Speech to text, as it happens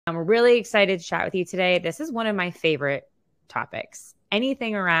I'm really excited to chat with you today. This is one of my favorite topics.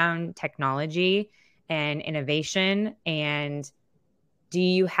 Anything around technology and innovation, and do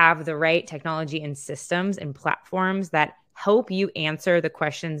you have the right technology and systems and platforms that help you answer the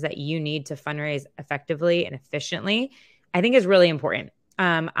questions that you need to fundraise effectively and efficiently, I think is really important.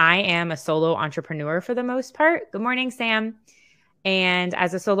 I am a solo entrepreneur for the most part. Good morning, Sam. And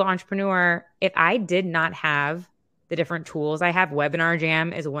as a solo entrepreneur, if I did not have the different tools I have, Webinar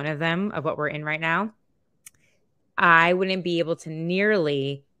Jam is one of them of what we're in right now, I wouldn't be able to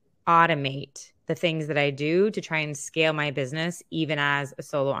nearly automate the things that I do to try and scale my business, even as a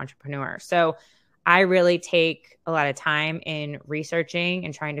solo entrepreneur. So I really take a lot of time in researching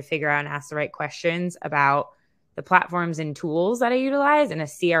and trying to figure out and ask the right questions about the platforms and tools that I utilize. And a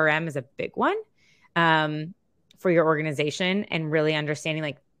CRM is a big one for your organization, and really understanding,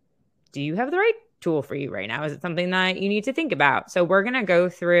 like, do you have the right tool for you right now? Is it something that you need to think about? So we're going to go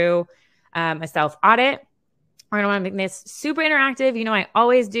through a self-audit. We're going to want to make this super interactive. You know, I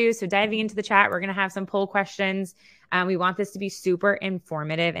always do. So diving into the chat, we're going to have some poll questions. We want this to be super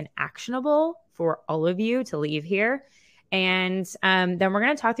informative and actionable for all of you to leave here. And then we're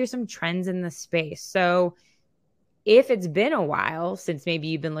going to talk through some trends in the space. So if it's been a while since maybe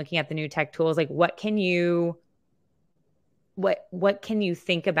you've been looking at the new tech tools, like what can you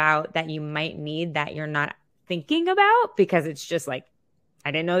think about that you might need that you're not thinking about because it's just like,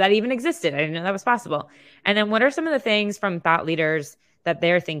 I didn't know that even existed. I didn't know that was possible. And then what are some of the things from thought leaders that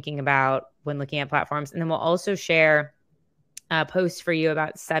they're thinking about when looking at platforms? And then we'll also share a post for you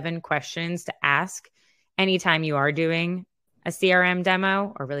about 7 questions to ask anytime you are doing a CRM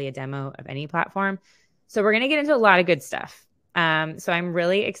demo, or really a demo of any platform. So we're going to get into a lot of good stuff. So I'm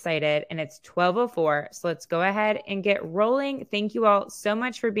really excited, and it's 12:04. So let's go ahead and get rolling. Thank you all so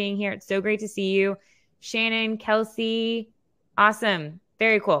much for being here. It's so great to see you. Shannon, Kelsey, awesome.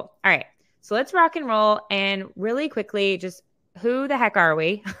 Very cool. All right. So let's rock and roll. And really quickly, just who the heck are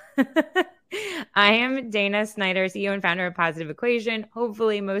we? I am Dana Snyder, CEO and founder of Positive Equation.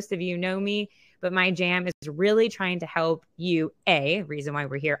 Hopefully most of you know me, but my jam is really trying to help you, reason why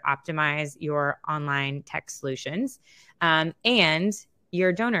we're here, optimize your online tech solutions and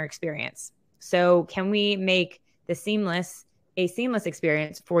your donor experience. So can we make a seamless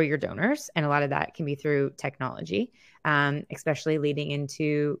experience for your donors? And a lot of that can be through technology, especially leading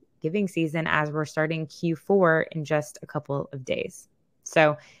into giving season as we're starting Q4 in just a couple of days.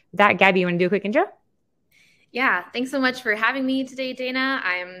 So with that, Gabby, you want to do a quick intro? Yeah, thanks so much for having me today, Dana.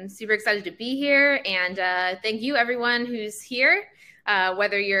 I'm super excited to be here, and thank you everyone who's here,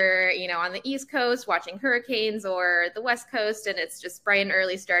 whether you're on the East Coast watching hurricanes or the West Coast and it's just bright and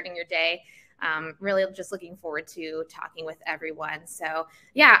early starting your day. Really just looking forward to talking with everyone. So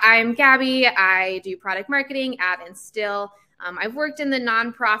yeah, I'm Gabby. I do product marketing at Instil. I've worked in the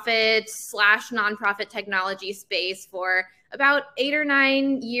nonprofit technology space for about 8 or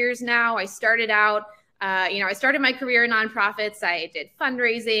 9 years now. I started out I started my career in nonprofits. I did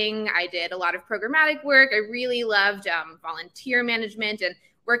fundraising. I did a lot of programmatic work. I really loved volunteer management and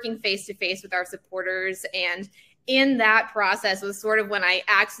working face-to-face with our supporters. And in that process was sort of when I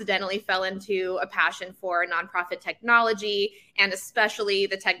accidentally fell into a passion for nonprofit technology, and especially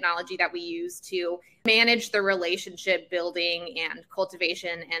the technology that we use to manage the relationship building and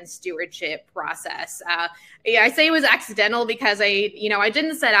cultivation and stewardship process. I say it was accidental because I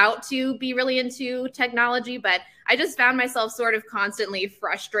didn't set out to be really into technology, but I just found myself sort of constantly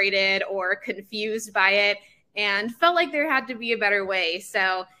frustrated or confused by it and felt like there had to be a better way.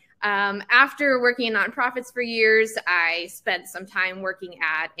 So after working in nonprofits for years, I spent some time working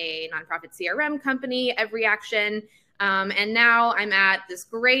at a nonprofit CRM company, Every Action. And now I'm at this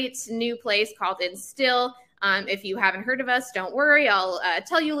great new place called Instil. If you haven't heard of us, don't worry. I'll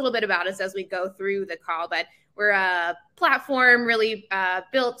tell you a little bit about us as we go through the call. But we're a platform really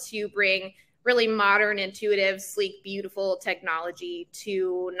built to bring really modern, intuitive, sleek, beautiful technology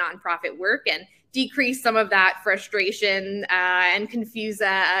to nonprofit work and decrease some of that frustration and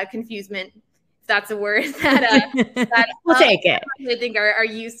confusement, if that's a word, that we'll take it. I think are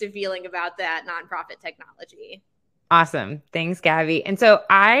used to feeling about that nonprofit technology. Awesome. Thanks, Gabby. And so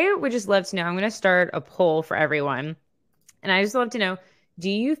I would just love to know, I'm going to start a poll for everyone. And I just love to know, do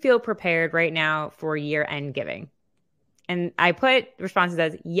you feel prepared right now for year-end giving? And I put responses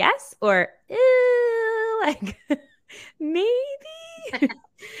as yes or like maybe.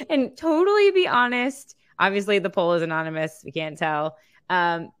 And totally be honest. Obviously, the poll is anonymous. We can't tell. But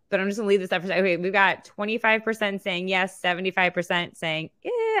I'm just going to leave this up for a second. Okay, we've got 25% saying yes, 75% saying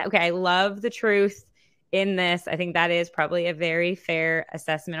yeah. Okay, I love the truth in this. I think that is probably a very fair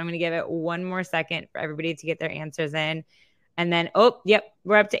assessment. I'm going to give it one more second for everybody to get their answers in. And then, oh, yep,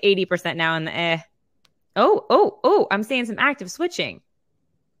 we're up to 80% now in the Oh, I'm seeing some active switching.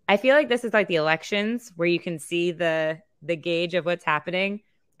 I feel like this is like the elections where you can see the gauge of what's happening.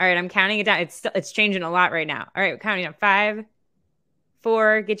 All right, I'm counting it down. It's changing a lot right now. All right, we're counting up 5,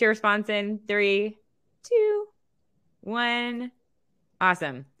 4, get your response in. 3, 2, 1.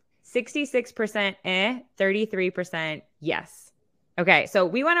 Awesome. 66% 33% yes. Okay, so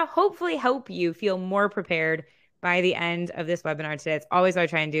we want to hopefully help you feel more prepared by the end of this webinar today. It's always what I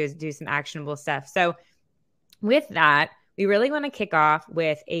try and do is do some actionable stuff. So with that, we really want to kick off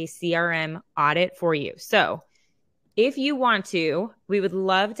with a CRM audit for you. So if you want to, we would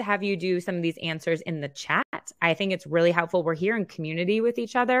love to have you do some of these answers in the chat. I think it's really helpful. We're here in community with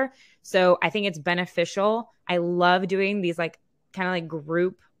each other. So I think it's beneficial. I love doing these like kind of like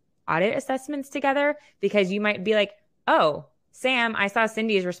group audit assessments together because you might be like, oh, Sam, I saw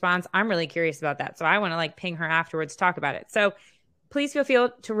Cindy's response. I'm really curious about that. So I want to like ping her afterwards, talk about it. So please feel free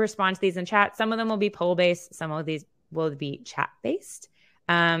to respond to these in chat. Some of them will be poll-based. Some of these will be chat-based.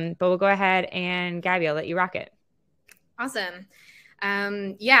 But we'll go ahead and Gabby, I'll let you rock it. Awesome.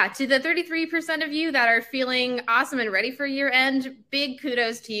 Yeah, to the 33% of you that are feeling awesome and ready for year end, big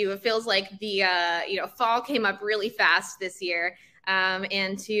kudos to you. It feels like the fall came up really fast this year.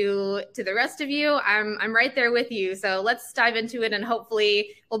 And to the rest of you, I'm right there with you. So let's dive into it and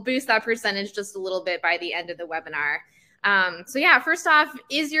hopefully we'll boost that percentage just a little bit by the end of the webinar. So yeah, first off,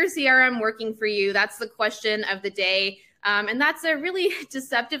 is your CRM working for you? That's the question of the day. And that's a really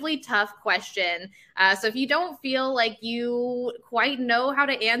deceptively tough question. So if you don't feel like you quite know how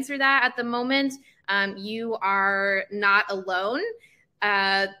to answer that at the moment, you are not alone.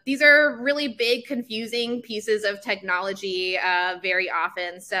 These are really big, confusing pieces of technology very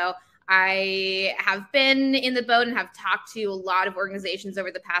often. So I have been in the boat and have talked to a lot of organizations over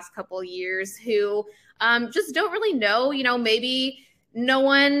the past couple of years who just don't really know, maybe no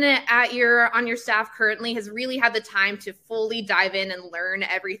one on your staff currently has really had the time to fully dive in and learn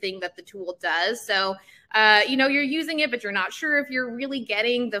everything that the tool does. So, you're using it, but you're not sure if you're really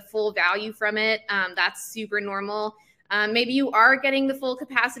getting the full value from it. That's super normal. Maybe you are getting the full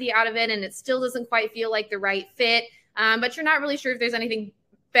capacity out of it and it still doesn't quite feel like the right fit, but you're not really sure if there's anything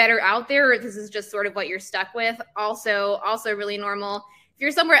better out there or if this is just sort of what you're stuck with. Also really normal. If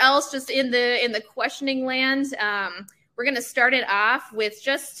you're somewhere else just in the questioning land, we're going to start it off with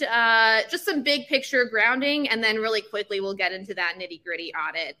just some big picture grounding, and then really quickly we'll get into that nitty gritty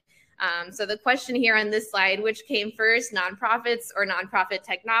audit. So the question here on this slide, which came first, nonprofits or nonprofit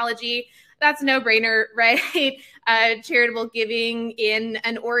technology? That's a no-brainer, right? Charitable giving in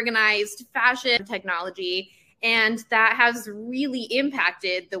an organized fashion, technology, and that has really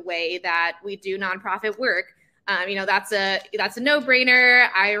impacted the way that we do nonprofit work. That's a no-brainer.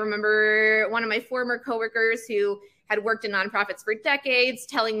 I remember one of my former coworkers who had worked in nonprofits for decades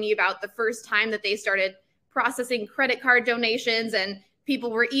telling me about the first time that they started processing credit card donations and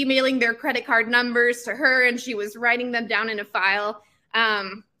people were emailing their credit card numbers to her and she was writing them down in a file.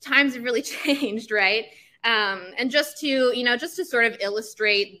 Times have really changed, right? And just to sort of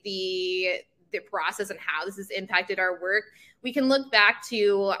illustrate the process and how this has impacted our work, we can look back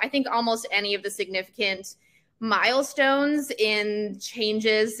to, I think, almost any of the significant milestones in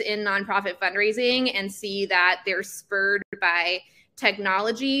changes in nonprofit fundraising and see that they're spurred by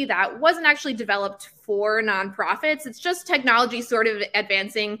technology that wasn't actually developed for nonprofits. It's just technology sort of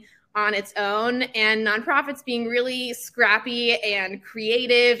advancing on its own and nonprofits being really scrappy and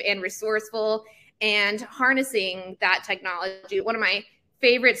creative and resourceful and harnessing that technology. One of my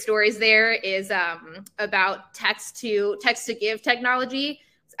favorite stories there is about text to give technology.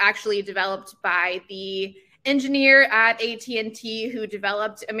 It's actually developed by the engineer at AT&T who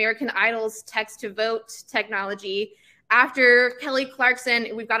developed American Idol's text to vote technology. After Kelly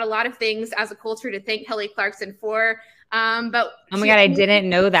Clarkson, we've got a lot of things as a culture to thank Kelly Clarkson for. But oh my God, I didn't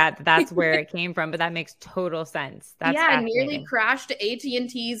know that's where it came from, but that makes total sense. That's nearly crashed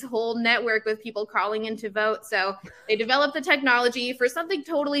AT&T's whole network with people calling in to vote. So they developed the technology for something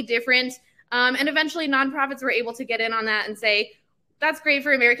totally different. And eventually nonprofits were able to get in on that and say, that's great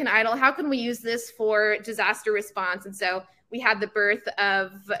for American Idol. How can we use this for disaster response? And so we had the birth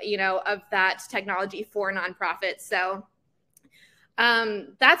of that technology for nonprofits. So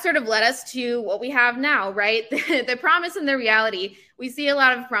that sort of led us to what we have now, right? The promise and the reality. We see a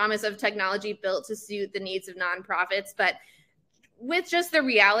lot of promise of technology built to suit the needs of nonprofits, but with just the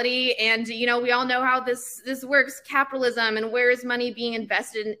reality, and we all know how this works, capitalism, and where is money being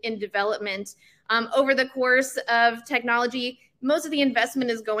invested in development over the course of technology. Most of the investment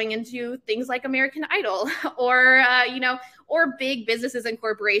is going into things like American Idol or big businesses and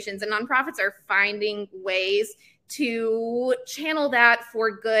corporations, and nonprofits are finding ways to channel that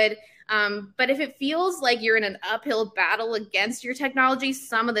for good. But if it feels like you're in an uphill battle against your technology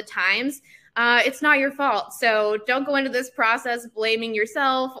some of the times, it's not your fault. So don't go into this process blaming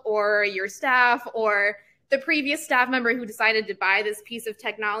yourself or your staff or the previous staff member who decided to buy this piece of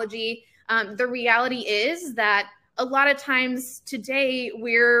technology. The reality is that a lot of times today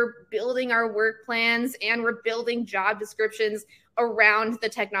we're building our work plans and we're building job descriptions around the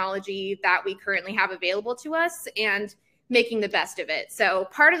technology that we currently have available to us and making the best of it. So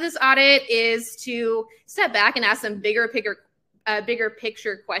part of this audit is to step back and ask some bigger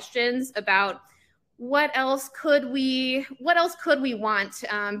picture questions about what else could we want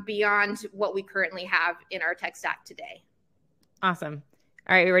beyond what we currently have in our tech stack today. Awesome.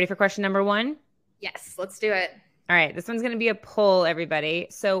 All right, we ready for question number 1? Yes, let's do it. All right, this one's going to be a poll, everybody.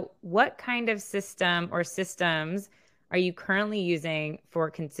 So what kind of system or systems are you currently using for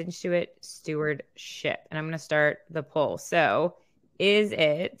constituent stewardship? And I'm going to start the poll. So is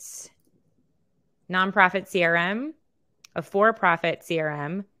it nonprofit CRM, a for-profit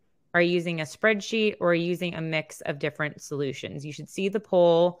CRM? Are you using a spreadsheet, or are you using a mix of different solutions? You should see the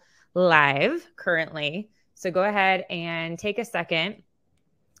poll live currently. So go ahead and take a second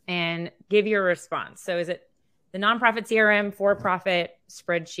and give your response. So is it the nonprofit CRM, for-profit,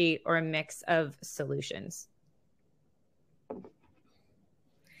 spreadsheet, or a mix of solutions?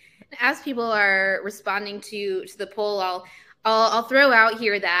 As people are responding to the poll, I'll throw out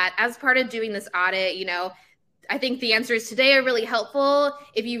here that as part of doing this audit, I think the answers today are really helpful.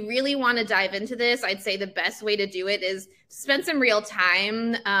 If you really want to dive into this, I'd say the best way to do it is spend some real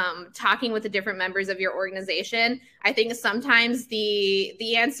time talking with the different members of your organization. I think sometimes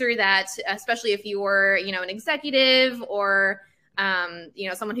the answer that, especially if you're, an executive or,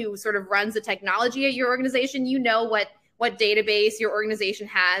 someone who sort of runs the technology at your organization, what database your organization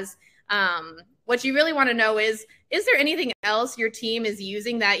has. What you really want to know is there anything else your team is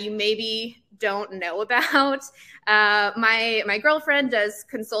using that you maybe don't know about? My girlfriend does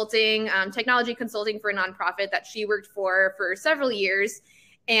consulting, technology consulting for a nonprofit that she worked for several years.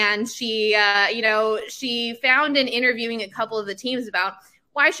 And she found in interviewing a couple of the teams about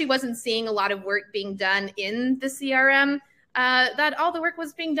why she wasn't seeing a lot of work being done in the CRM, that all the work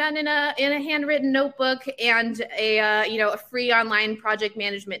was being done in a handwritten notebook and a free online project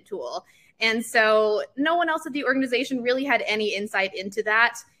management tool. And so no one else at the organization really had any insight into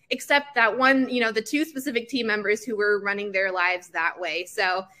that, except that one, the 2 specific team members who were running their lives that way.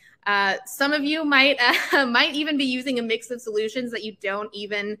 So some of you might even be using a mix of solutions that you don't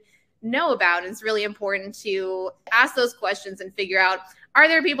even know about. And it's really important to ask those questions and figure out, are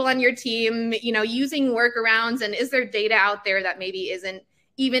there people on your team, using workarounds, and is there data out there that maybe isn't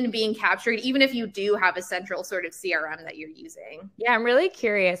even being captured, even if you do have a central sort of CRM that you're using? Yeah, I'm really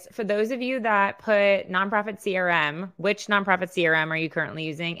curious. For those of you that put nonprofit CRM, which nonprofit CRM are you currently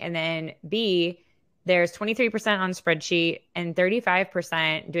using? And then B, there's 23% on spreadsheet and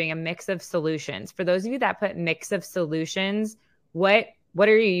 35% doing a mix of solutions. For those of you that put mix of solutions, what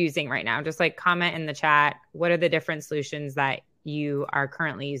are you using right now? Just like comment in the chat. What are the different solutions that you are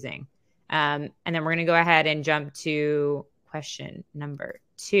currently using? And then we're going to go ahead and jump to question number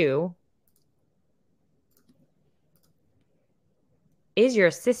 2. Is your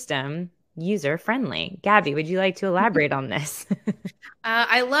system user-friendly? Gabby, would you like to elaborate on this?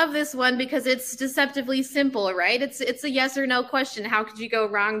 I love this one because it's deceptively simple, right? It's a yes or no question. How could you go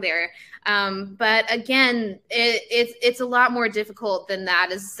wrong there? But again, it's a lot more difficult than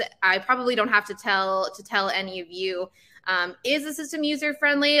that. As I probably don't have to tell any of you. Is the system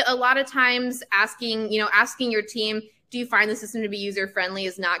user-friendly? A lot of times asking your team, do you find the system to be user-friendly,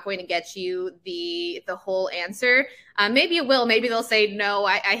 is not going to get you the whole answer. Maybe it will. Maybe they'll say, no,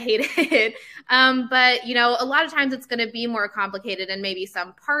 I hate it. But, a lot of times it's going to be more complicated, and maybe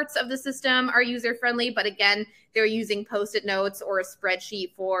some parts of the system are user-friendly. But again, they're using Post-it notes or a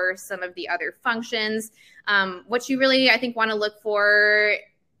spreadsheet for some of the other functions. What you really, I think, want to look for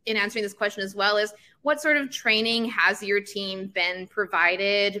in answering this question as well is, what sort of training has your team been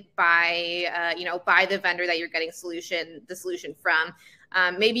provided by the vendor that you're getting the solution from?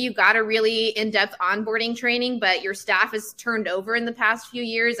 Maybe you got a really in-depth onboarding training, but your staff has turned over in the past few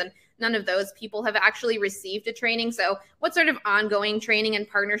years and none of those people have actually received a training. So what sort of ongoing training and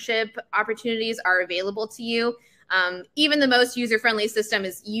partnership opportunities are available to you? Even the most user-friendly system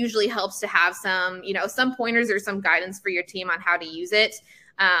usually helps to have some pointers or some guidance for your team on how to use it.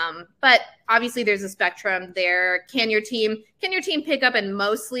 But obviously there's a spectrum there. Can your team pick up and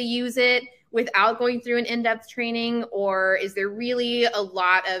mostly use it without going through an in-depth training? Or is there really a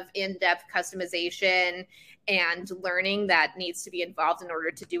lot of in-depth customization and learning that needs to be involved in order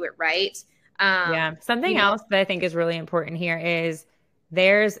to do it right? Yeah. Something else that I think is really important here is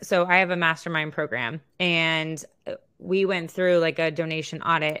so I have a mastermind program, and we went through like a donation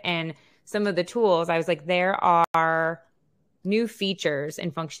audit, and some of the tools, I was like, there are new features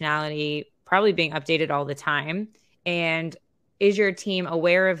and functionality probably being updated all the time. And is your team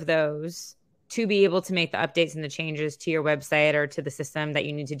aware of those to be able to make the updates and the changes to your website or to the system that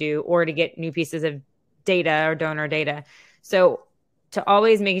you need to do, or to get new pieces of data or donor data? So to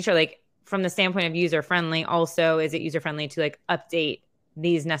always making sure, like from the standpoint of user friendly, also, is it user friendly to like update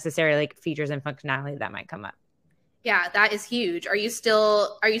these necessary like features and functionality that might come up? Yeah, that is huge. Are you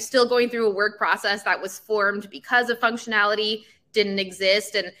still going through a work process that was formed because of functionality didn't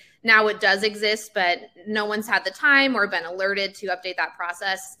exist, and now it does exist, but no one's had the time or been alerted to update that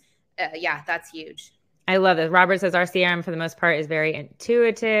process? Yeah, that's huge. I love this. Robert says our CRM for the most part is very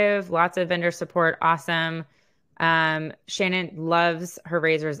intuitive, lots of vendor support. Awesome. Shannon loves her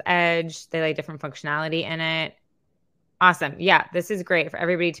Razor's Edge. They like different functionality in it. Awesome. Yeah, this is great for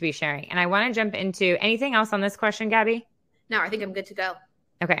everybody to be sharing. And I want to jump into anything else on this question, Gabby? No, I think I'm good to go.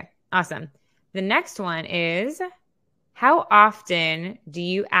 Okay, awesome. The next one is, how often do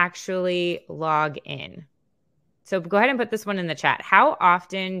you actually log in? So go ahead and put this one in the chat. How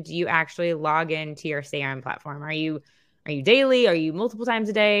often do you actually log into your CRM platform? Are you daily? Are you multiple times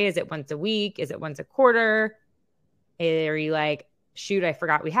a day? Is it once a week? Is it once a quarter? Are you like, shoot, I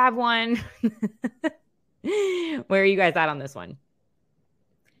forgot we have one? Where are you guys at on this one?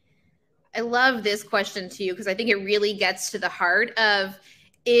 I love this question too, because I think it really gets to the heart of,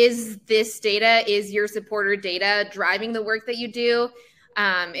 is this data, is your supporter data driving the work that you do?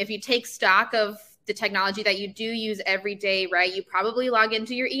 If you take stock of the technology that you do use every day, right? You probably log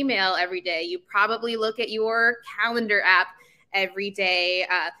into your email every day. You probably look at your calendar app every day.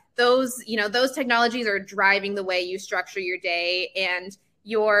 Those technologies are driving the way you structure your day, and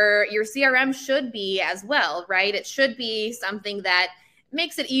your CRM should be as well, right? It should be something that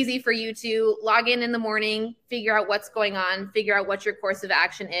makes it easy for you to log in the morning, figure out what's going on, figure out what your course of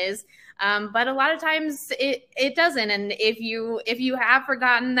action is. But a lot of times it doesn't. And if you have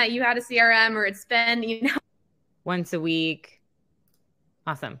forgotten that you had a CRM, or it's been, once a week.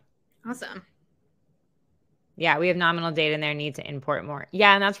 Awesome. Yeah, we have nominal data in there, need to import more.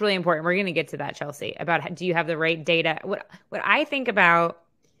 Yeah, and that's really important. We're going to get to that, Chelsea, about do you have the right data? What I think about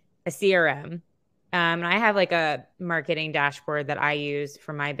a CRM, and I have like a marketing dashboard that I use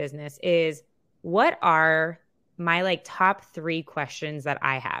for my business, is what are my like top 3 questions that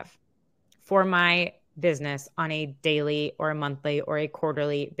I have for my business on a daily or a monthly or a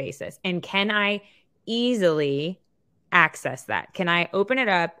quarterly basis? And can I easily access that? Can I open it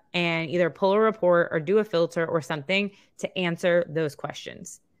up and either pull a report or do a filter or something to answer those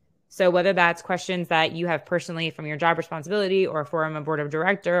questions? So whether that's questions that you have personally from your job responsibility, or from a board of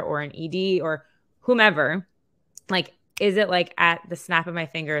director or an ED or whomever, like, is it like at the snap of my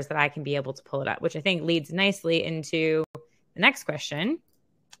fingers that I can be able to pull it up? Which I think leads nicely into the next question,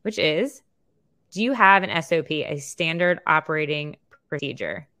 which is, do you have an SOP, a standard operating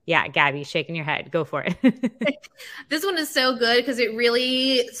procedure? Yeah, Gabby, shaking your head. Go for it. This one is so good because it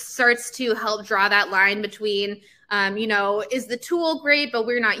really starts to help draw that line between, is the tool great, but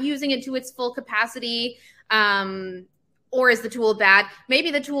we're not using it to its full capacity? Or is the tool bad?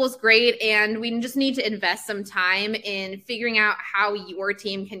 Maybe the tool is great, and we just need to invest some time in figuring out how your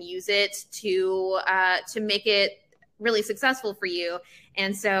team can use it to make it really successful for you.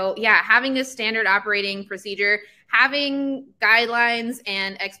 And so, yeah, having a standard operating procedure, having guidelines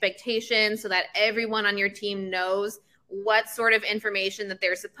and expectations so that everyone on your team knows what sort of information that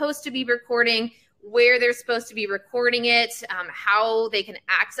they're supposed to be recording, where they're supposed to be recording it, how they can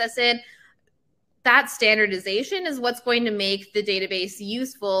access it. That standardization is what's going to make the database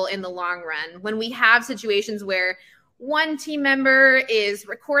useful in the long run. When we have situations where one team member is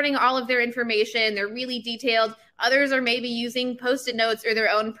recording all of their information, they're really detailed, others are maybe using Post-it notes or their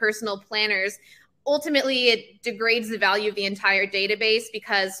own personal planners, ultimately it degrades the value of the entire database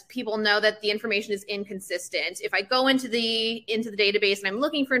because people know that the information is inconsistent. If I go into the database and I'm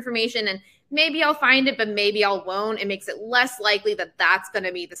looking for information, and maybe I'll find it, but maybe I won't, it makes it less likely that that's going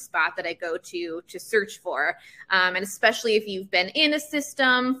to be the spot that I go to search for. And especially if you've been in a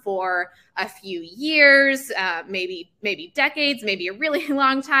system for a few years, maybe decades, maybe a really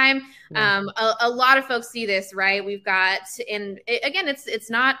long time. Yeah. A lot of folks see this, right? We've got, and again, it's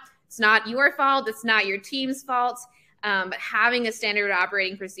not your fault. It's not your team's fault. But having a standard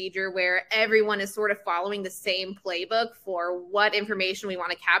operating procedure where everyone is sort of following the same playbook for what information we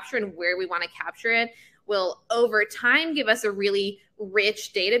want to capture and where we want to capture it will over time give us a really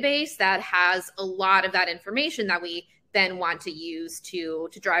rich database that has a lot of that information that we then want to use to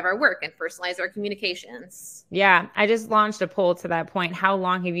drive our work and personalize our communications. Yeah, I just launched a poll to that point. How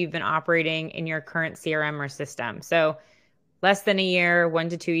long have you been operating in your current CRM or system? So less than a year, 1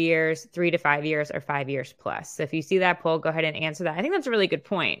 to 2 years, 3 to 5 years, or 5 years plus. So if you see that poll, go ahead and answer that. I think that's a really good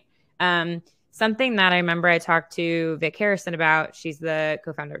point. Something that I remember I talked to Vic Harrison about, she's the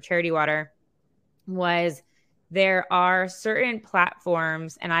co-founder of Charity Water, was there are certain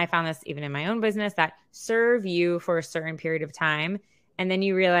platforms, and I found this even in my own business, that serve you for a certain period of time. And then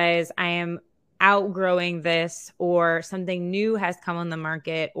you realize I am outgrowing this, or something new has come on the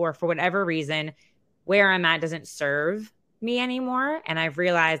market, or for whatever reason, where I'm at doesn't serve me anymore. And I've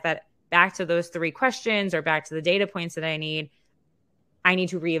realized that back to those 3 questions, or back to the data points that I need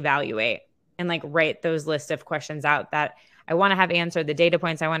to reevaluate and like write those list of questions out that I want to have answered, the data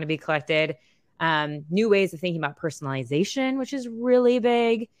points I want to be collected. New ways of thinking about personalization, which is really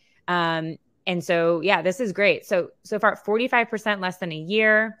big. And so, yeah, this is great. So far, 45% less than a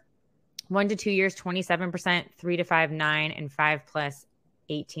year, 1 to 2 years, 27%, 3 to 5, 9, and 5 plus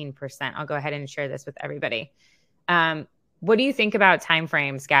 18%. I'll go ahead and share this with everybody. What do you think about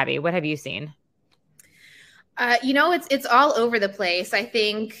timeframes, Gabby? What have you seen? It's all over the place. I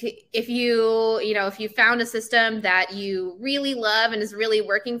think if you found a system that you really love and is really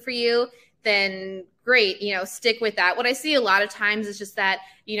working for you, then great, stick with that. What I see a lot of times is just that,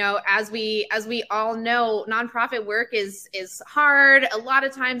 as we all know, nonprofit work is hard. A lot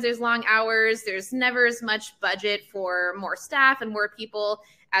of times there's long hours. There's never as much budget for more staff and more people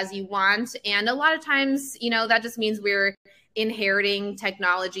as you want. And a lot of times, that just means we're inheriting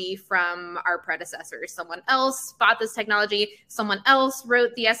technology from our predecessors. Someone else bought this technology. Someone else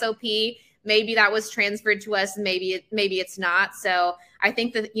wrote the SOP. Maybe that was transferred to us. Maybe it's not. So I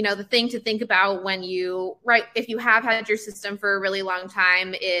think that, the thing to think about when if you have had your system for a really long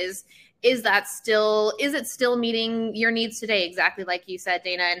time is it still meeting your needs today? Exactly like you said,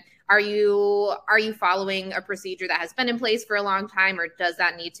 Dana. And are you following a procedure that has been in place for a long time, or does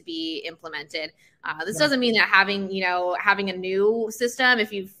that need to be implemented? This doesn't mean that having a new system,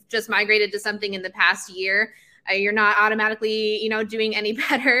 if you've just migrated to something in the past year, you're not automatically, doing any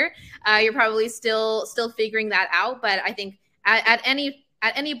better. You're probably still figuring that out. But I think at any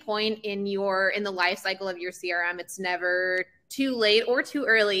point in the life cycle of your CRM, it's never too late or too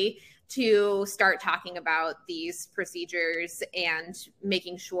early to start talking about these procedures and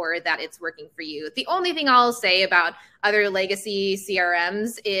making sure that it's working for you. The only thing I'll say about other legacy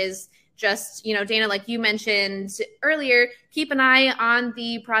CRMs is just, Dana, like you mentioned earlier, keep an eye on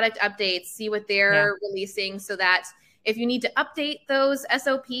the product updates, see what they're releasing, so that if you need to update those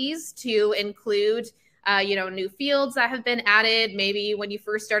SOPs to include, new fields that have been added, maybe when you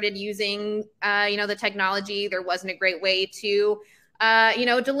first started using, the technology, there wasn't a great way to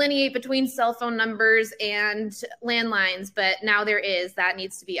delineate between cell phone numbers and landlines, but now there is. That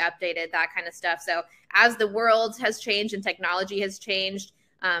needs to be updated, that kind of stuff. So as the world has changed and technology has changed,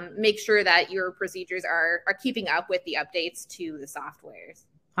 make sure that your procedures are keeping up with the updates to the softwares.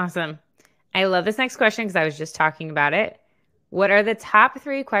 Awesome. I love this next question because I was just talking about it. What are the top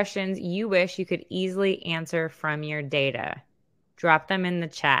 3 questions you wish you could easily answer from your data? Drop them in the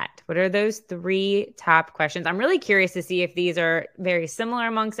chat. What are those 3 top questions? I'm really curious to see if these are very similar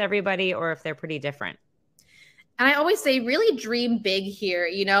amongst everybody or if they're pretty different. And I always say, really dream big here.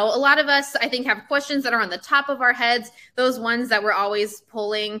 A lot of us, I think, have questions that are on the top of our heads, those ones that we're always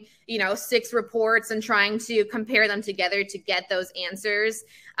pulling, 6 reports and trying to compare them together to get those answers.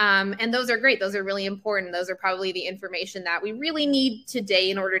 And those are great. Those are really important. Those are probably the information that we really need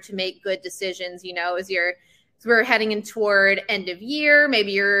today in order to make good decisions, as we're heading in toward end of year.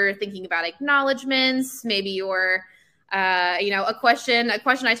 Maybe you're thinking about acknowledgements. Maybe you're a question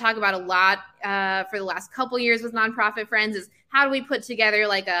I talk about a lot for the last couple years with nonprofit friends is, how do we put together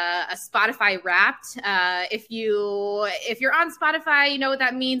like a Spotify Wrapped? If you're on Spotify, you know what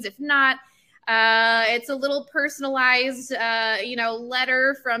that means. If not, it's a little personalized,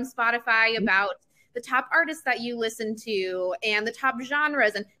 letter from Spotify about the top artists that you listen to and the top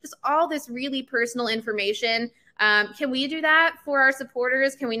genres and just all this really personal information. Can we do that for our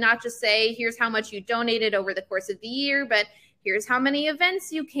supporters? Can we not just say, here's how much you donated over the course of the year, but here's how many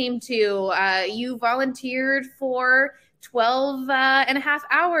events you came to. You volunteered for 12 and a half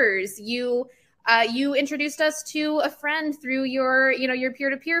hours. You introduced us to a friend through your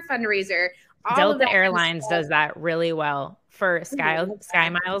peer-to-peer fundraiser. Delta Airlines does that really well for Sky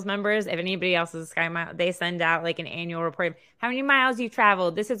Miles members. If anybody else is a Sky Mile, they send out like an annual report of how many miles you've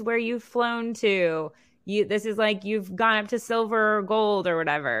traveled. This is where you've flown to. This is like you've gone up to silver or gold or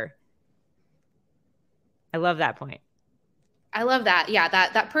whatever. I love that point. I love that. Yeah,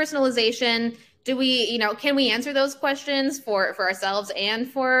 that personalization do we, can we answer those questions for ourselves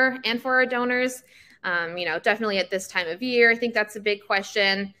and for our donors? Definitely at this time of year, I think that's a big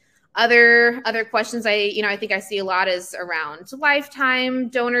question. Other questions I think I see a lot is around lifetime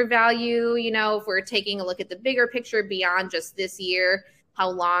donor value. If we're taking a look at the bigger picture beyond just this year, how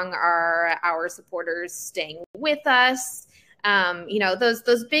long are our supporters staying with us?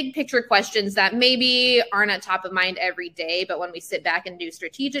 Those big picture questions that maybe aren't at top of mind every day, but when we sit back and do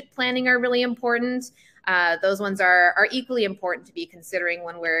strategic planning are really important. Those ones are equally important to be considering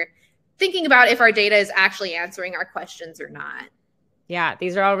when we're thinking about if our data is actually answering our questions or not. Yeah,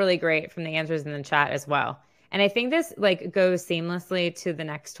 these are all really great from the answers in the chat as well. And I think this goes seamlessly to the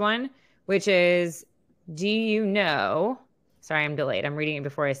next one, which is, do you know, sorry, I'm delayed. I'm reading it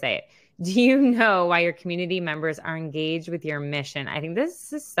before I say it. Do you know why your community members are engaged with your mission? I think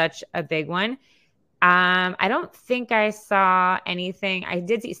this is such a big one. I don't think I saw anything. I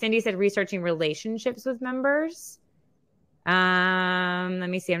did see, Cindy said researching relationships with members. Let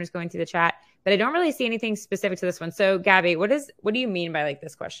me see. I'm just going through the chat, but I don't really see anything specific to this one. So Gabby, what do you mean by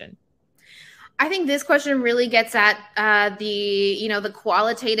this question? I think this question really gets at the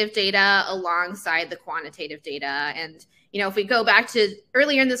qualitative data alongside the quantitative data. And, if we go back to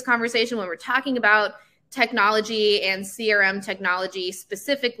earlier in this conversation, when we're talking about technology and CRM technology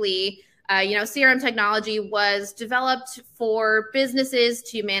specifically, CRM technology was developed for businesses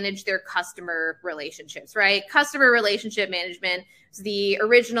to manage their customer relationships, right? Customer relationship management is the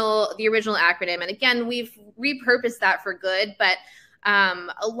original acronym. And again, we've repurposed that for good, but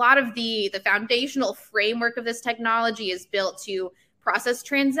a lot of the foundational framework of this technology is built to process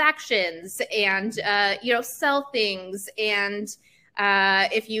transactions and, sell things. And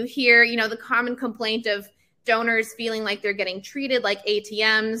if you hear, the common complaint of donors feeling like they're getting treated like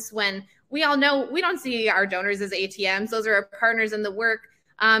ATMs, when we all know we don't see our donors as ATMs. Those are our partners in the work.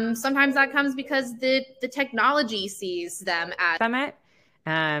 Sometimes that comes because the technology sees them as Summit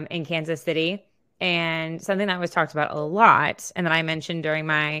in Kansas City. And something that was talked about a lot, and that I mentioned during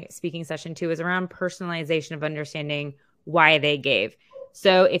my speaking session too, is around personalization of understanding why they gave.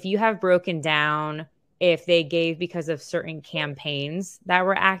 So if you have broken down if they gave because of certain campaigns that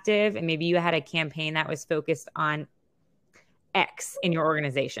were active, and maybe you had a campaign that was focused on X in your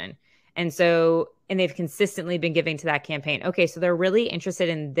organization. And they've consistently been giving to that campaign. Okay, so they're really interested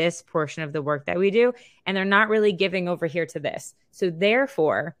in this portion of the work that we do, and they're not really giving over here to this. So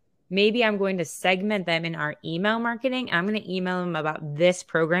therefore, maybe I'm going to segment them in our email marketing. I'm going to email them about this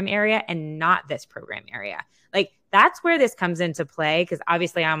program area and not this program area. That's where this comes into play, because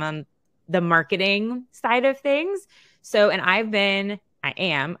obviously I'm on the marketing side of things. So, and I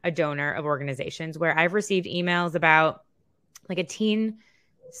am a donor of organizations where I've received emails about a teen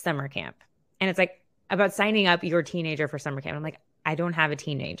summer camp. And it's about signing up your teenager for summer camp. I'm like, I don't have a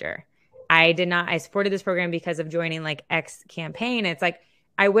teenager. I supported this program because of joining X campaign. It's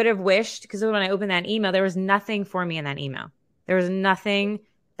I would have wished, because when I opened that email, there was nothing for me in that email. There was nothing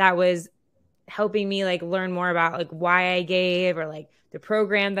that was helping me learn more about why I gave or the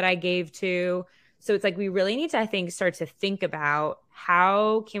program that I gave to. So it's we really need to, I think, start to think about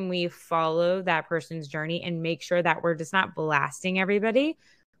how can we follow that person's journey and make sure that we're just not blasting everybody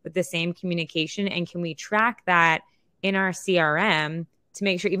with the same communication. And can we track that in our CRM to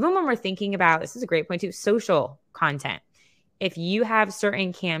make sure, even when we're thinking about, this is a great point too, social content. If you have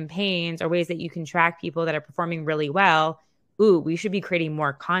certain campaigns or ways that you can track people that are performing really well, we should be creating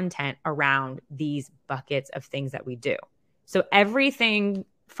more content around these buckets of things that we do. So everything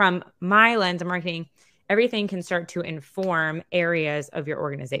from my lens of marketing, everything can start to inform areas of your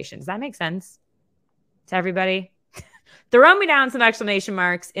organization. Does that make sense to everybody? Throw me down some exclamation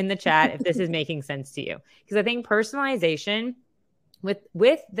marks in the chat if this is making sense to you. Because I think personalization with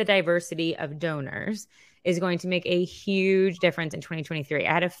the diversity of donors is going to make a huge difference in 2023.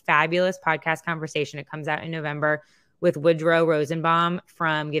 I had a fabulous podcast conversation. It comes out in November with Woodrow Rosenbaum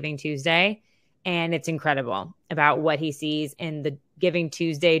from Giving Tuesday. And it's incredible about what he sees in the Giving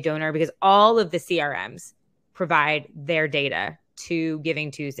Tuesday donor, because all of the CRMs provide their data to Giving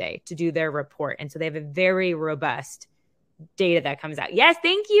Tuesday to do their report. And so they have a very robust data that comes out. Yes,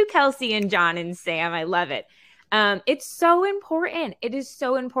 thank you, Kelsey and John and Sam. I love it. It's so important. It is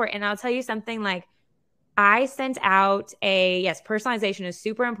so important. And I'll tell you something, I sent out personalization is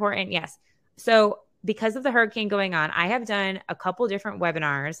super important. Yes. So because of the hurricane going on, I have done a couple different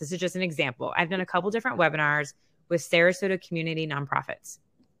webinars. This is just an example. I've done a couple different webinars with Sarasota community nonprofits.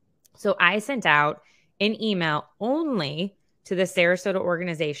 So I sent out an email only to the Sarasota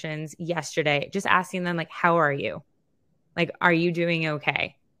organizations yesterday, just asking them, how are you? Are you doing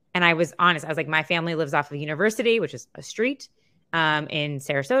okay? And I was honest. I was my family lives off of University, which is a street. in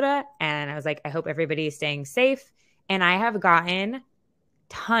Sarasota. And I was like, I hope everybody's staying safe. And I have gotten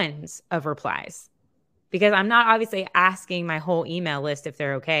tons of replies because I'm not obviously asking my whole email list if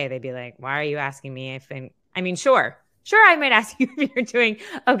they're okay. They'd be like, why are you asking me sure, I might ask you if you're doing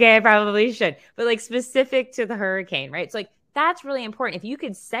okay. I probably should, but like specific to the hurricane, right? So like, that's really important. If you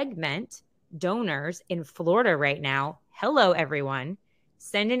could segment donors in Florida right now, hello, everyone,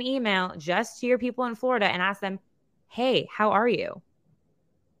 send an email just to your people in Florida and ask them, hey, how are you?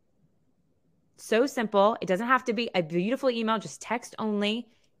 So simple. It doesn't have to be a beautiful email, just text only.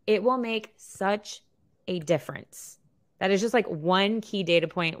 It will make such a difference. That is just like one key data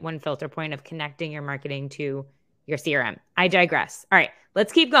point, one filter point of connecting your marketing to your CRM. I digress. All right,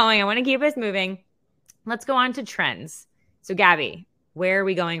 let's keep going. I want to keep us moving. Let's go on to trends. So Gabby, where are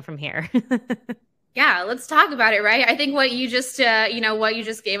we going from here? Yeah, let's talk about it, right? I think what you just, what you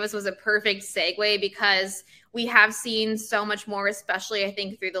just gave us was a perfect segue because we have seen so much more, especially I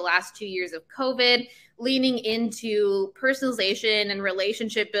think through the last 2 years of COVID, leaning into personalization and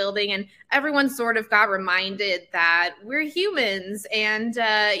relationship building. And everyone sort of got reminded that we're humans and,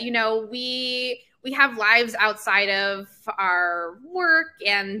 we have lives outside of our work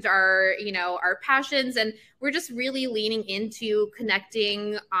and our passions, and we're just really leaning into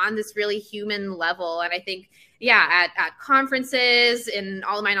connecting on this really human level. And I think, at conferences, in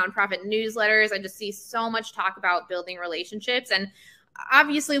all of my nonprofit newsletters, I just see so much talk about building relationships. And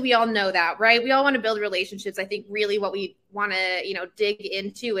obviously we all know that, right? We all want to build relationships. I think really what we want to, dig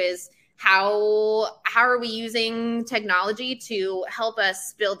into is how are we using technology to help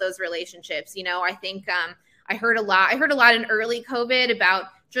us build those relationships? I think I heard a lot in early COVID about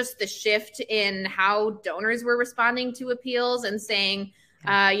just the shift in how donors were responding to appeals and saying,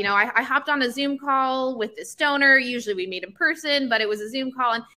 I hopped on a Zoom call with this donor. Usually we meet in person, but it was a Zoom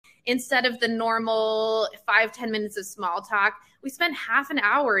call. And instead of the normal 5-10 minutes of small talk, we spent half an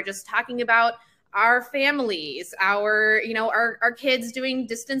hour just talking about our families, our kids doing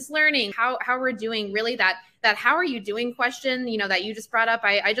distance learning, how we're doing, really that how are you doing question, that you just brought up.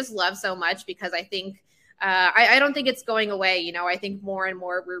 I just love so much because I think I don't think it's going away. I think more and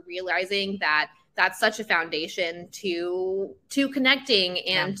more we're realizing that that's such a foundation to connecting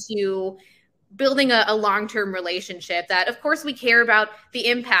and to building a long-term relationship, that of course we care about the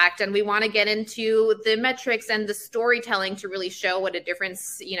impact and we want to get into the metrics and the storytelling to really show what a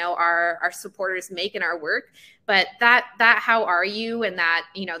difference, our supporters make in our work. But that how are you, and that,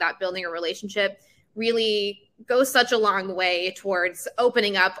 that building a relationship really goes such a long way towards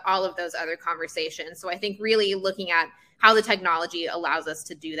opening up all of those other conversations. So I think really looking at how the technology allows us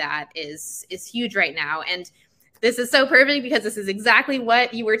to do that is huge right now. And this is so perfect because this is exactly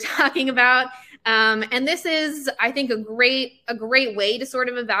what you were talking about. And this is, I think, a great way to sort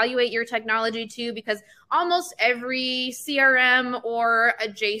of evaluate your technology too, because almost every CRM or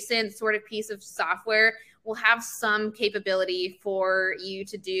adjacent sort of piece of software will have some capability for you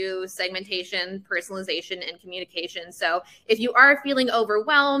to do segmentation, personalization, and communication. So if you are feeling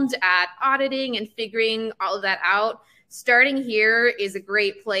overwhelmed at auditing and figuring all of that out, starting here is a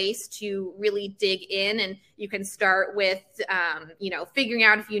great place to really dig in. And you can start with, figuring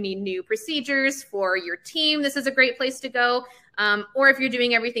out if you need new procedures for your team. This is a great place to go. Or if you're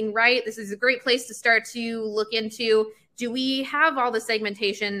doing everything right, this is a great place to start to look into, do we have all the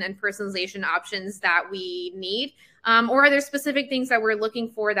segmentation and personalization options that we need? Or are there specific things that we're looking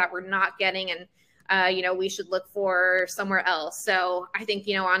for that we're not getting and, we should look for somewhere else? So I think,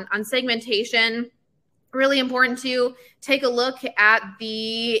 on segmentation, really important to take a look at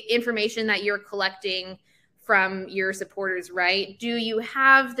the information that you're collecting from your supporters, right? Do you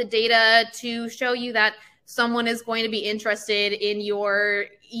have the data to show you that someone is going to be interested in your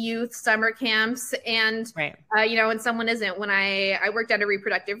youth summer camps and, right. And someone isn't? When I worked at a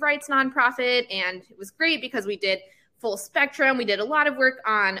reproductive rights nonprofit, and it was great because we did full spectrum. We did a lot of work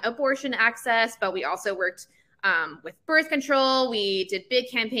on abortion access, but we also worked with birth control. We did big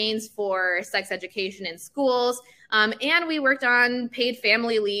campaigns for sex education in schools. And we worked on paid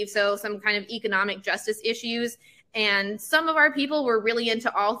family leave, so some kind of economic justice issues. And some of our people were really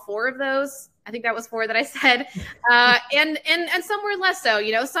into all four of those. I think that was 4 that I said. And some were less so,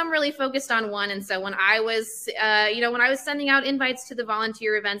 some really focused on one. And so when I was, when I was sending out invites to the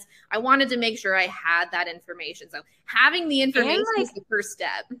volunteer events, I wanted to make sure I had that information. So having the information is the first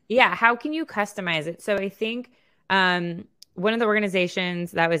step. Yeah. How can you customize it? So I think one of the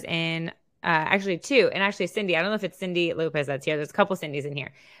organizations that was in, actually 2, and actually Cindy, I don't know if it's Cindy Lopez that's here. There's a couple Cindy's in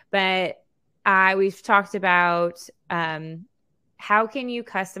here, but we've talked about how can you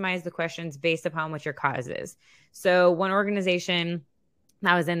customize the questions based upon what your cause is. So one organization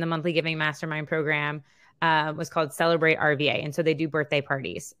that was in the monthly giving mastermind program, was called Celebrate RVA. And so they do birthday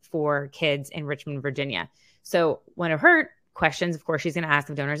parties for kids in Richmond, Virginia. So one of her questions, of course, she's going to ask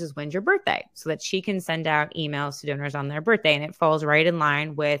of donors is, when's your birthday? So that she can send out emails to donors on their birthday. And it falls right in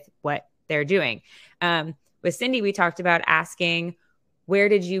line with what they're doing. With Cindy, we talked about asking, where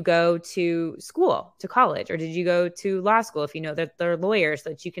did you go to school, to college, or did you go to law school? If you know that they're lawyers,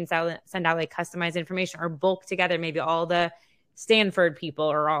 so that you can send out like customized information, or bulk together maybe all the Stanford people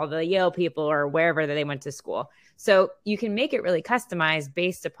or all the Yale people or wherever that they went to school. So you can make it really customized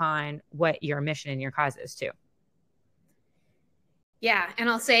based upon what your mission and your cause is too. Yeah. And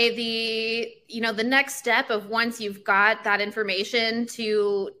I'll say the next step of once you've got that information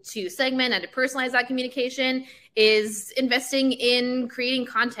to segment and to personalize that communication is investing in creating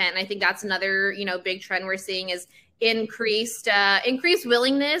content. And I think that's another, big trend we're seeing is increased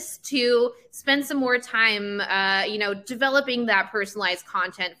willingness to spend some more time, developing that personalized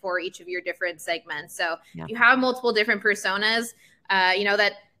content for each of your different segments. So you have multiple different personas,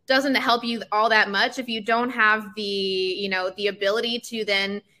 that doesn't help you all that much if you don't have the ability to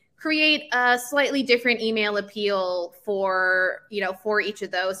then create a slightly different email appeal for each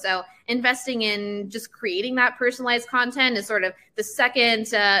of those. So investing in just creating that personalized content is sort of the second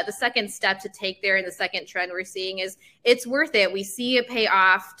step to take there. And the second trend we're seeing is it's worth it. We see it pay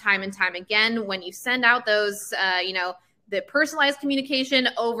off time and time again when you send out those, the personalized communication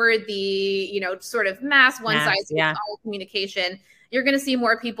over the, sort of mass one size fits all communication. You're going to see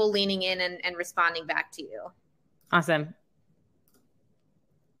more people leaning in and responding back to you. Awesome.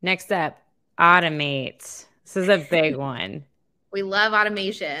 Next up, automate. This is a big one. We love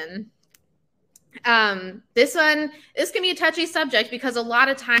automation. This can be a touchy subject because a lot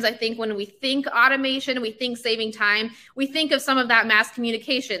of times I think when we think automation, we think saving time, we think of some of that mass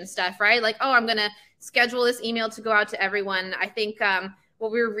communication stuff, right? Like, oh, I'm going to schedule this email to go out to everyone. I think, what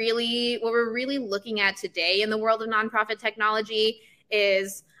we're really looking at today in the world of nonprofit technology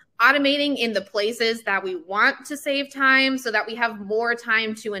is automating in the places that we want to save time so that we have more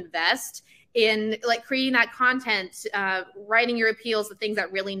time to invest in like creating that content, writing your appeals, the things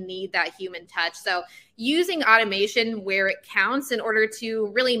that really need that human touch. So using automation where it counts in order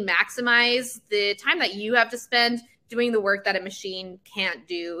to really maximize the time that you have to spend doing the work that a machine can't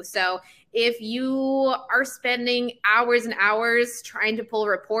do. So if you are spending hours and hours trying to pull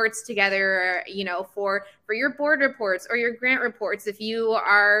reports together, for your board reports or your grant reports, if you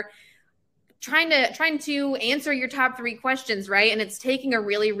are trying to answer your top 3 questions, right, and it's taking a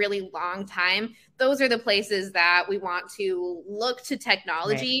really, really long time, those are the places that we want to look to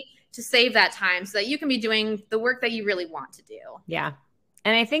technology to save that time so that you can be doing the work that you really want to do. Yeah.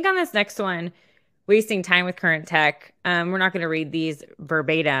 And I think on this next one, wasting time with current tech. We're not going to read these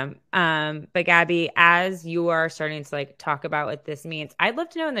verbatim. But Gabby, as you are starting to talk about what this means, I'd love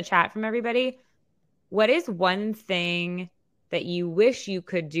to know in the chat from everybody, what is one thing that you wish you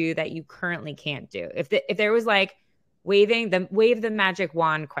could do that you currently can't do? If there was wave the magic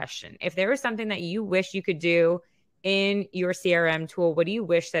wand question, if there was something that you wish you could do in your CRM tool, what do you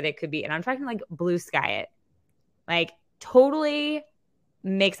wish that it could be? And I'm talking blue sky it, totally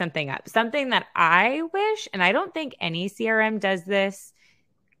make something up. Something that I wish, and I don't think any CRM does this,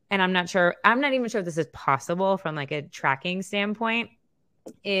 and I'm not even sure if this is possible from a tracking standpoint,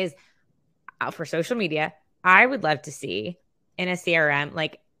 is for social media, I would love to see in a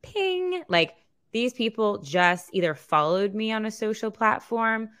CRM, ping, these people just either followed me on a social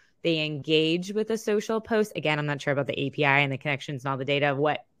platform, they engage with a social post. Again, I'm not sure about the API and the connections and all the data of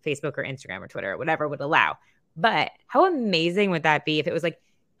what Facebook or Instagram or Twitter or whatever would allow. But how amazing would that be if it was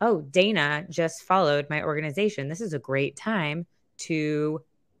oh, Dana just followed my organization. This is a great time to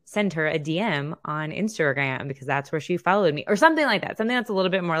send her a DM on Instagram because that's where she followed me, or something like that. Something that's a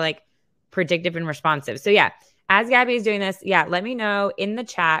little bit more predictive and responsive. So yeah, as Gabby is doing this, let me know in the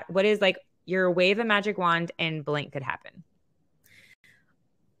chat, what is your wave a magic wand and blank could happen.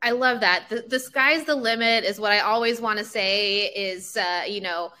 I love that. The sky's the limit is what I always want to say is,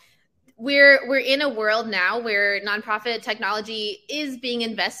 we're in a world now where nonprofit technology is being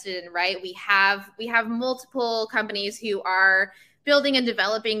invested in, right? We have multiple companies who are building and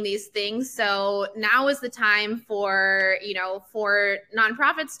developing these things. So now is the time for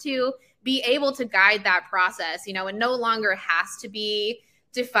nonprofits to be able to guide that process, and no longer has to be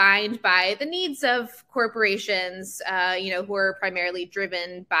defined by the needs of corporations, who are primarily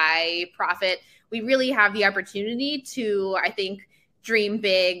driven by profit. We really have the opportunity to, I think, dream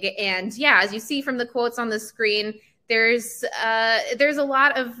big. And as you see from the quotes on the screen, there's a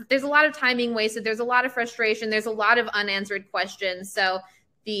lot of timing wasted. There's a lot of frustration. There's a lot of unanswered questions. So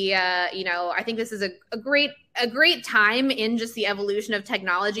I think this is a great time in just the evolution of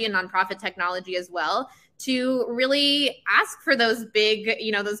technology and nonprofit technology as well, to really ask for those big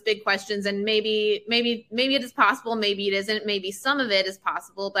questions. And maybe it is possible, maybe it isn't, maybe some of it is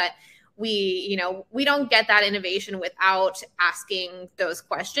possible, but we don't get that innovation without asking those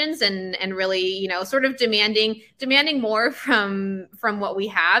questions and really, sort of demanding more from what we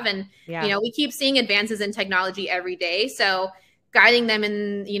have. And, we keep seeing advances in technology every day. So guiding them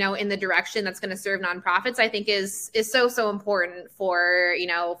in the direction that's going to serve nonprofits, I think is so important for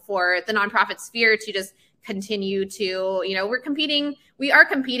the nonprofit sphere to just continue to, we are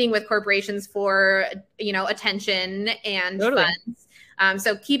competing with corporations for, attention and funds.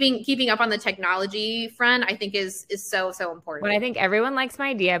 So keeping up on the technology front, I think is so important. Well, I think everyone likes my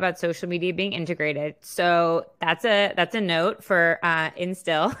idea about social media being integrated. So that's a note for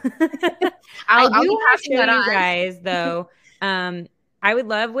Instil. I'll be passing that on. You guys, though. I would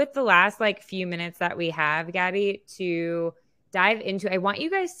love, with the last few minutes that we have, Gabby, to dive into. I want you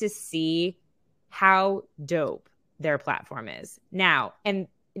guys to see how dope their platform is now, and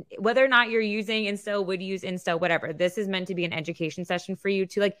whether or not you're using Instil, would use Instil, whatever. This is meant to be an education session for you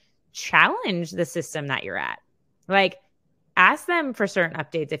to challenge the system that you're at. Ask them for certain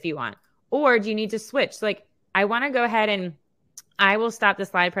updates if you want, or do you need to switch? So, I want to go ahead and I will stop the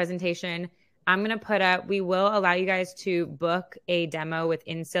slide presentation. I'm going to put up, we will allow you guys to book a demo with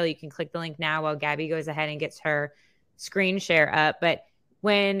Instil. You can click the link now while Gabby goes ahead and gets her screen share up. But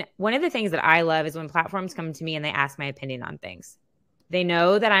one of the things that I love is when platforms come to me and they ask my opinion on things. They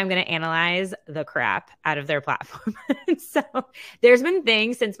know that I'm going to analyze the crap out of their platform. So there's been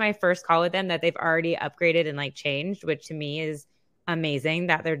things since my first call with them that they've already upgraded and changed, which to me is amazing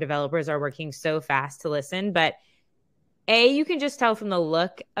that their developers are working so fast to listen. But you can just tell from the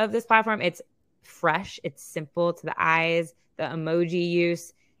look of this platform, it's fresh, it's simple to the eyes, the emoji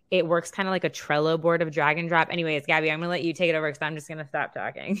use. It works kind of like a Trello board of drag and drop. Anyways, Gabby, I'm going to let you take it over because I'm just going to stop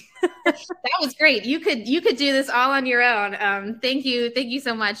talking. That was great. You could do this all on your own. Thank you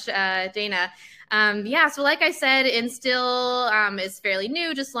so much, Dana. So like I said, Instil is fairly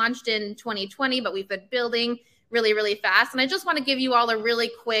new, just launched in 2020, but we've been building really, really fast. And I just want to give you all a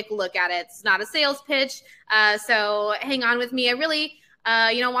really quick look at it. It's not a sales pitch, so hang on with me. I really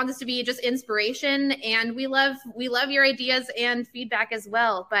want this to be just inspiration, and we love your ideas and feedback as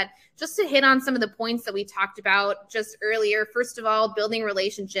well. But just to hit on some of the points that we talked about just earlier, first of all, building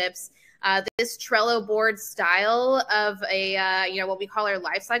relationships. This Trello board style of what we call our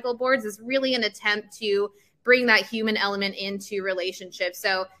life cycle boards is really an attempt to bring that human element into relationships.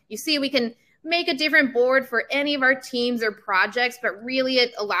 So you see, we can make a different board for any of our teams or projects, but really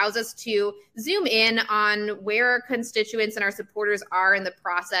it allows us to zoom in on where our constituents and our supporters are in the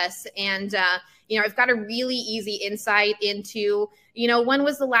process. And, I've got a really easy insight into, when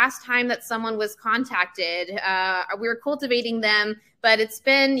was the last time that someone was contacted? We were cultivating them, but it's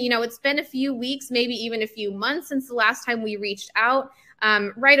been a few weeks, maybe even a few months since the last time we reached out.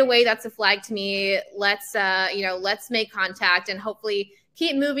 Right away, that's a flag to me. Let's make contact and hopefully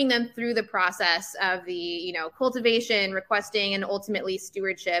keep moving them through the process of the, cultivation, requesting, and ultimately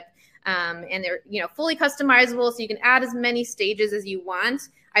stewardship. And they're, fully customizable, so you can add as many stages as you want.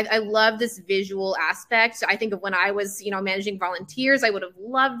 I love this visual aspect. I think of when I was, managing volunteers, I would have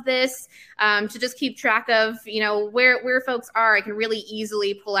loved this to just keep track of, where folks are. I can really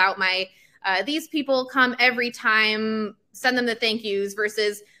easily pull out my, these people come every time, send them the thank yous,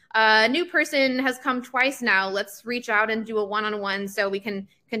 versus a new person has come twice now. Let's reach out and do a one-on-one so we can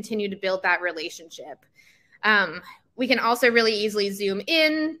continue to build that relationship. We can also really easily zoom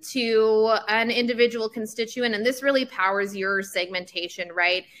in to an individual constituent, and this really powers your segmentation,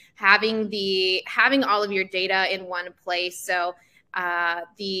 right? Having all of your data in one place. So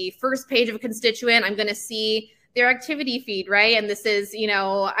the first page of a constituent, I'm going to see their activity feed, right? And this is,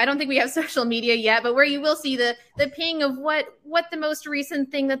 I don't think we have social media yet, but where you will see the ping of what the most recent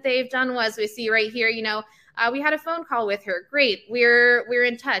thing that they've done was. We see right here, we had a phone call with her. Great, we're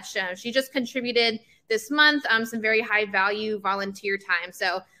in touch. She just contributed this month some very high value volunteer time.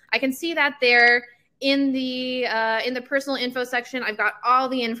 So I can see that there in the personal info section. I've got all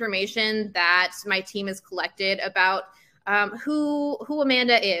the information that my team has collected about who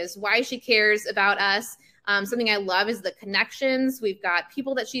Amanda is, why she cares about us. Something I love is the connections. We've got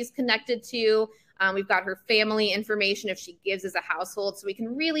people that she's connected to. We've got her family information if she gives as a household. So we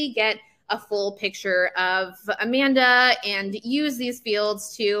can really get a full picture of Amanda and use these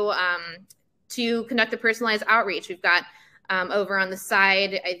fields to conduct the personalized outreach. We've got over on the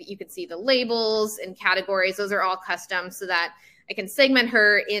side, you can see the labels and categories. Those are all custom so that, I can segment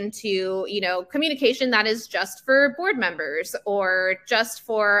her into, communication that is just for board members or just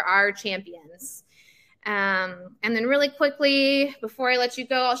for our champions. And then really quickly, before I let you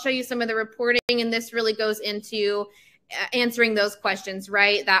go, I'll show you some of the reporting. And this really goes into answering those questions,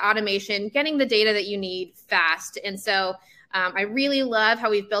 right? That automation, getting the data that you need fast. And so I really love how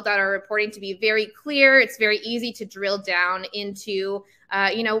we've built out our reporting to be very clear. It's very easy to drill down into,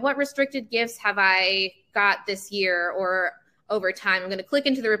 what restricted gifts have I got this year or over time. I'm going to click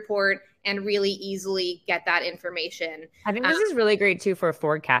into the report and really easily get that information. I think this is really great too for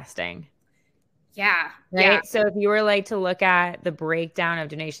forecasting. Yeah. Right. Yeah. So if you were like to look at the breakdown of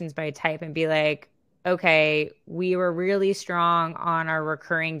donations by type and be like, okay, we were really strong on our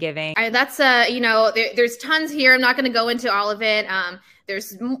recurring giving. That's there's tons here. I'm not going to go into all of it.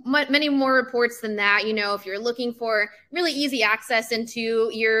 There's many more reports than that. If you're looking for really easy access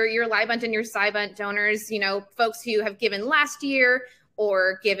into your Livebunt and your Scibunt donors, folks who have given last year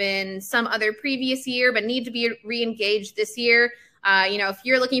or given some other previous year, but need to be re-engaged this year. If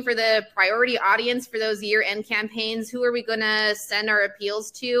you're looking for the priority audience for those year-end campaigns, who are we going to send our appeals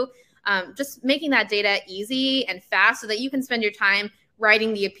to? Just making that data easy and fast so that you can spend your time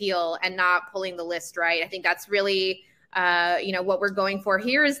writing the appeal and not pulling the list, right? I think that's really, what we're going for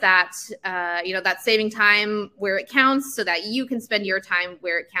here is that, that saving time where it counts so that you can spend your time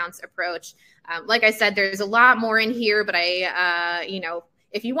where it counts approach. Like I said, there's a lot more in here, but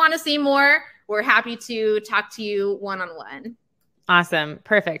if you want to see more, we're happy to talk to you one-on-one. Awesome.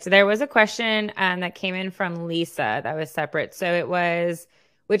 Perfect. So there was a question that came in from Lisa that was separate. So it was,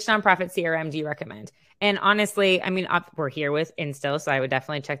 which nonprofit CRM do you recommend? And honestly, we're here with Instil, so I would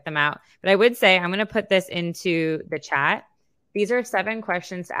definitely check them out. But I would say I'm going to put this into the chat. These are 7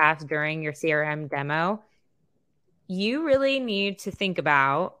 questions to ask during your CRM demo. You really need to think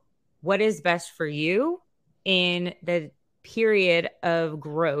about what is best for you in the period of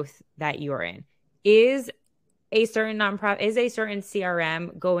growth that you're in. Is a certain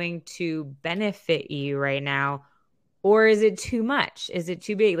CRM going to benefit you right now? Or is it too much? Is it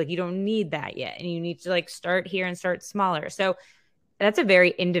too big? Like you don't need that yet. And you need to start here and start smaller. So that's a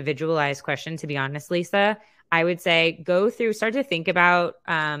very individualized question, to be honest, Lisa. I would say start to think about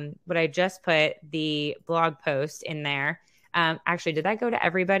what I just put, the blog post in there. Actually, did that go to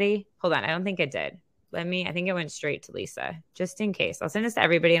everybody? Hold on. I don't think it did. I think it went straight to Lisa, just in case. I'll send this to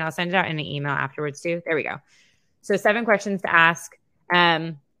everybody and I'll send it out in an email afterwards too. There we go. So 7 questions to ask.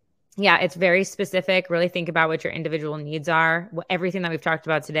 Yeah, it's very specific. Really think about what your individual needs are. Everything that we've talked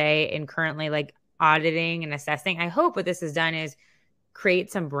about today and currently auditing and assessing. I hope what this has done is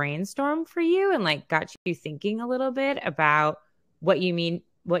create some brainstorm for you and got you thinking a little bit about what you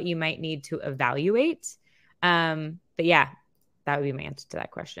might need to evaluate. But yeah, that would be my answer to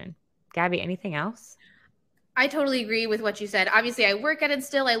that question. Gabby, anything else? I totally agree with what you said. Obviously, I work at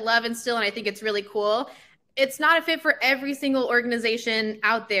Instil. I love Instil, and I think it's really cool. It's not a fit for every single organization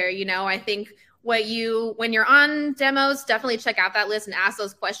out there. I think when you're on demos, definitely check out that list and ask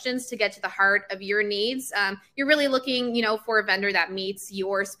those questions to get to the heart of your needs. You're really looking, for a vendor that meets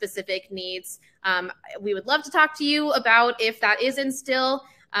your specific needs. We would love to talk to you about if that is Instil.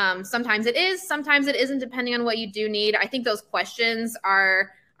 Sometimes it is, sometimes it isn't, depending on what you do need. I think those questions are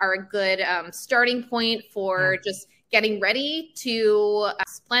a good starting point for just getting ready to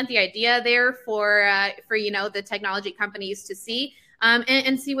plant the idea there for the technology companies to see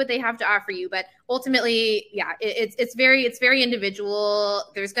and see what they have to offer you. But ultimately, yeah, it's very individual.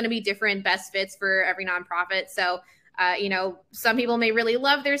 There's going to be different best fits for every nonprofit. So some people may really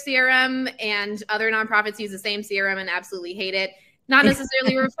love their CRM, and other nonprofits use the same CRM and absolutely hate it. Not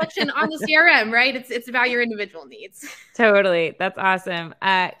necessarily a reflection on the CRM, right? It's about your individual needs. Totally. That's awesome.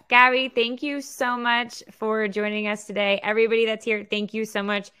 Gabby, thank you so much for joining us today. Everybody that's here, thank you so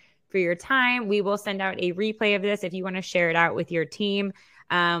much for your time. We will send out a replay of this if you want to share it out with your team,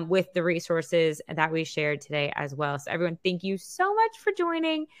 with the resources that we shared today as well. So everyone, thank you so much for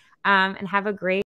joining, and have a great